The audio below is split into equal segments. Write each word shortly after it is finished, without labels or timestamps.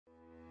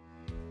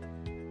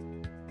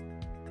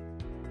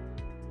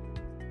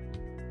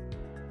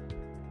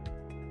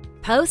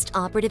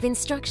Post-operative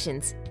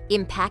instructions: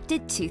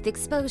 impacted tooth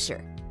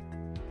exposure.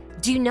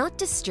 Do not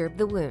disturb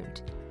the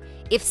wound.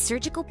 If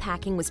surgical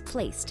packing was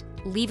placed,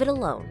 leave it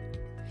alone.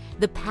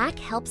 The pack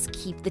helps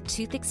keep the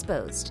tooth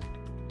exposed.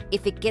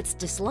 If it gets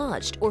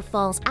dislodged or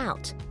falls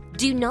out,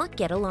 do not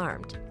get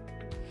alarmed.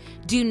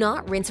 Do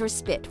not rinse or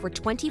spit for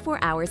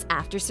 24 hours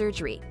after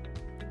surgery.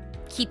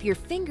 Keep your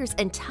fingers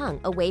and tongue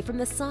away from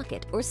the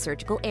socket or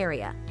surgical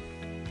area.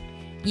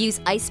 Use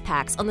ice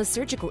packs on the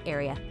surgical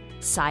area,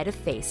 side of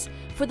face,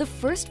 for the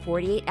first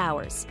 48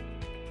 hours.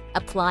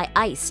 Apply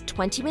ice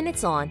 20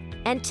 minutes on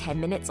and 10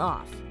 minutes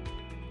off.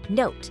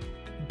 Note: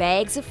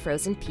 bags of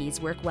frozen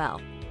peas work well.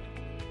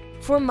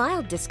 For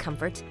mild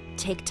discomfort,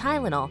 take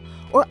Tylenol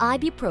or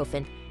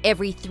ibuprofen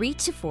every 3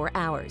 to 4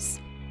 hours.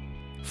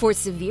 For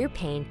severe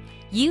pain,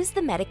 use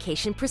the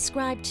medication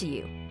prescribed to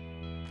you.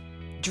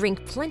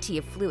 Drink plenty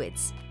of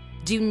fluids.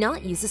 Do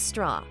not use a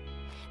straw.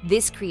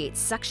 This creates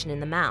suction in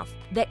the mouth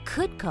that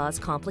could cause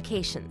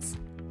complications.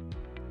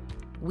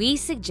 We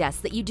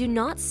suggest that you do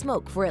not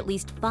smoke for at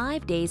least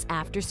 5 days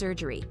after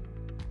surgery.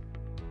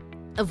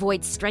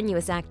 Avoid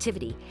strenuous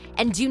activity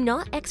and do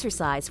not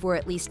exercise for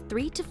at least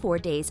 3 to 4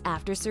 days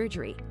after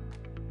surgery.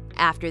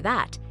 After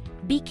that,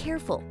 be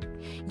careful.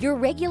 Your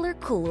regular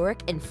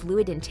caloric and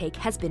fluid intake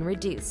has been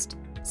reduced,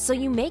 so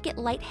you may get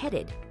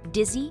lightheaded,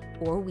 dizzy,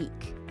 or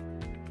weak.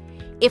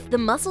 If the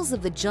muscles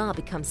of the jaw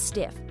become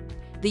stiff,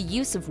 the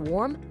use of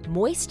warm,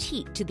 moist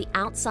heat to the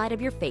outside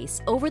of your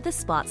face over the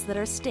spots that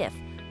are stiff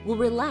will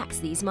relax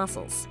these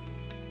muscles.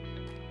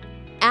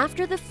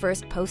 After the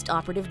first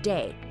post-operative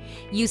day,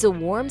 use a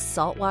warm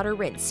saltwater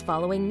rinse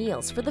following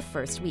meals for the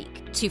first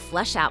week to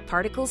flush out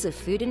particles of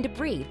food and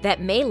debris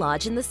that may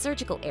lodge in the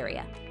surgical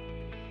area.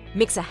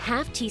 Mix a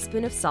half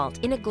teaspoon of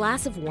salt in a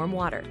glass of warm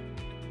water.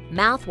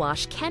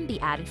 Mouthwash can be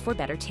added for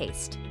better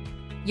taste.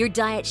 Your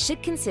diet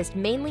should consist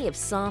mainly of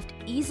soft,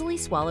 easily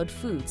swallowed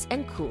foods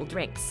and cool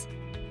drinks.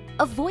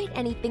 Avoid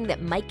anything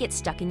that might get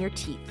stuck in your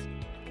teeth,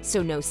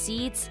 so no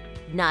seeds,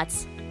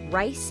 nuts,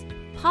 rice,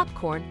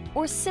 popcorn,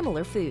 or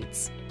similar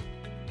foods.